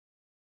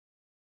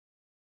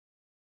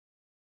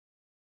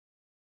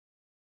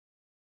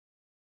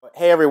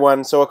Hey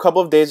everyone, so a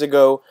couple of days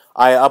ago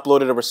I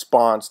uploaded a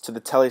response to the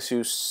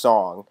Telisha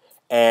song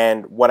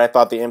and what I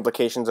thought the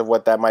implications of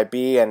what that might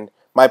be and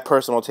my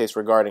personal taste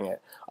regarding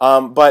it.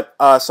 But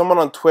someone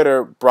on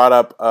Twitter brought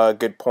up a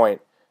good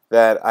point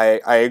that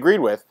I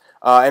agreed with.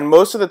 And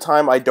most of the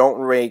time I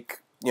don't make,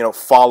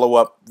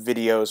 follow-up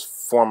videos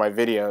for my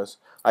videos.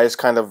 I just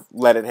kind of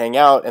let it hang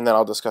out and then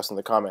I'll discuss in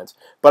the comments.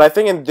 But I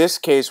think in this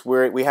case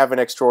we have an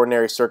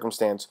extraordinary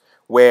circumstance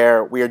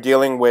where we are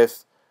dealing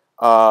with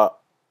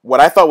what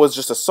I thought was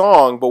just a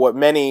song, but what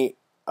many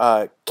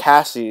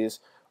Cassies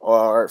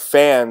or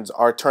fans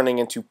are turning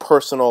into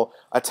personal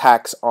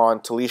attacks on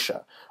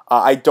Telisha.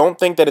 I don't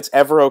think that it's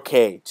ever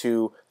okay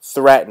to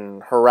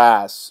threaten,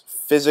 harass,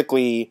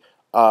 physically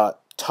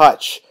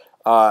touch,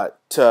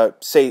 to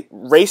say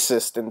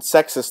racist and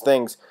sexist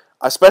things.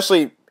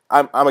 Especially,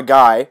 I'm a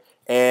guy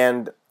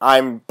and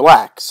I'm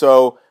black,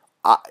 so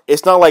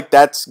it's not like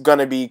that's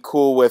gonna be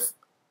cool with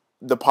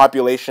the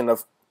population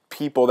of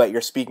people that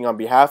you're speaking on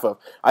behalf of.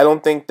 I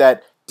don't think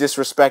that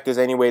disrespect is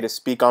any way to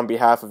speak on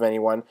behalf of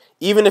anyone,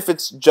 even if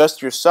it's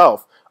just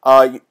yourself.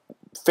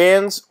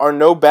 Fans are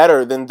no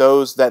better than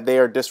those that they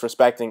are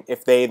disrespecting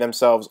if they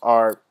themselves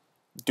are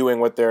doing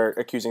what they're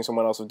accusing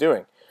someone else of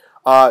doing.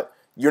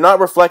 You're not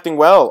reflecting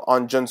well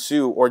on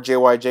Junsu or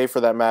JYJ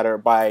for that matter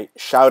by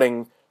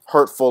shouting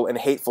hurtful and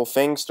hateful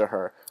things to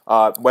her,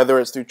 whether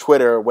it's through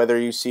Twitter, whether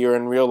you see her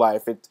in real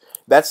life.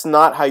 That's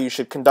not how you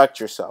should conduct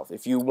yourself.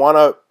 If you want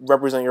to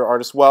represent your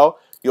artist well,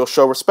 you'll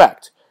show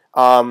respect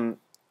on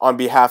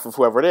behalf of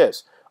whoever it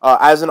is.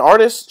 As an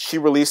artist, she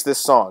released this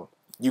song.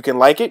 You can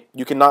like it,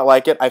 you can not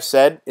like it. I've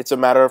said it's a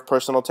matter of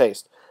personal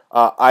taste.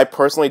 I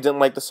personally didn't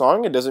like the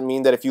song. It doesn't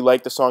mean that if you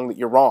like the song that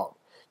you're wrong.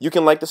 You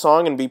can like the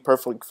song and be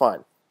perfectly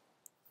fine.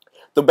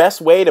 The best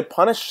way to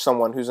punish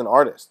someone who's an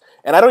artist,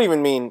 and I don't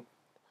even mean,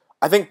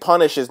 I think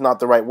punish is not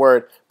the right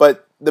word,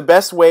 but the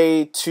best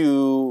way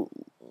to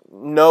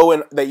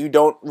know that you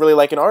don't really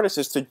like an artist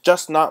is to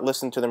just not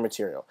listen to their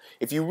material.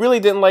 If you really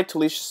didn't like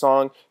Telisha's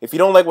song, if you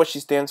don't like what she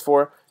stands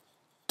for,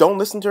 don't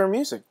listen to her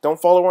music.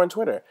 Don't follow her on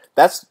Twitter.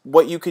 That's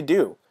what you could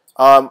do.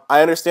 I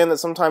understand that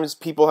sometimes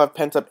people have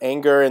pent-up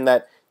anger and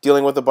that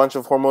dealing with a bunch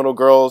of hormonal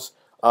girls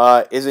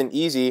isn't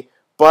easy,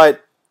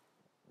 but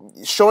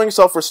showing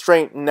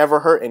self-restraint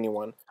never hurt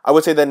anyone. I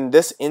would say that in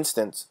this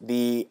instance,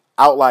 the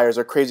outliers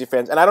are crazy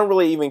fans, and I don't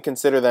really even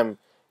consider them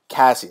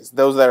Cassies,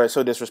 those that are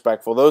so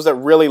disrespectful, those that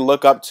really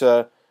look up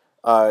to,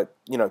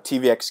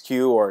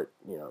 TVXQ or,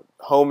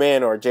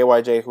 Homan or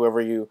JYJ,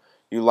 whoever you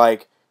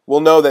like,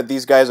 will know that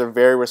these guys are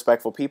very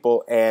respectful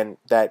people and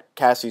that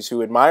Cassies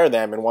who admire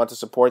them and want to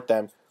support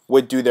them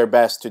would do their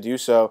best to do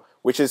so,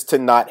 which is to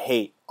not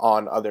hate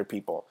on other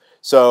people.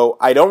 So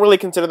I don't really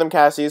consider them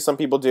Cassies. Some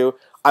people do.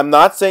 I'm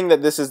not saying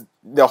that this is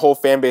the whole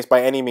fan base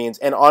by any means.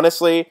 And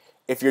honestly,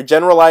 if you're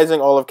generalizing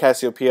all of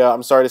Cassiopeia,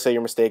 I'm sorry to say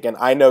you're mistaken.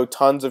 I know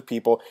tons of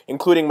people,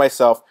 including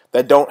myself,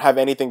 that don't have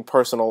anything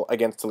personal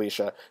against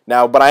Telisha.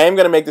 Now, but I am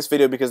going to make this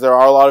video because there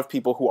are a lot of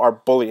people who are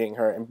bullying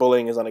her, and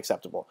bullying is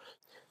unacceptable.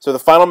 So the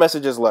final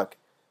message is, look,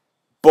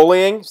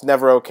 bullying is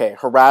never okay.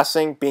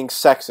 Harassing, being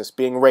sexist,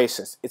 being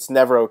racist, it's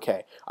never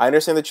okay. I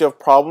understand that you have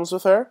problems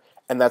with her,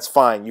 and that's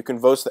fine. You can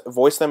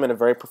voice them in a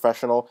very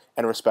professional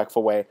and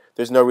respectful way.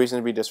 There's no reason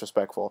to be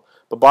disrespectful.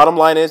 But bottom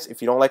line is,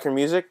 if you don't like her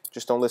music,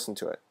 just don't listen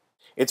to it.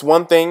 It's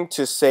one thing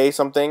to say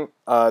something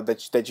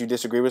that you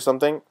disagree with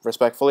something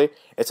respectfully.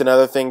 It's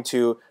another thing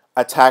to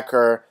attack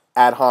her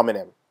ad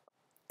hominem.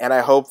 And I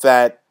hope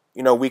that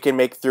we can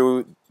make it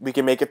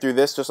through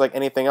this just like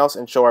anything else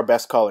and show our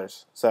best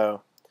colors.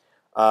 So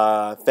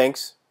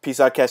thanks,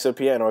 peace out,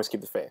 Cassiopeia, and always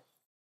keep the faith.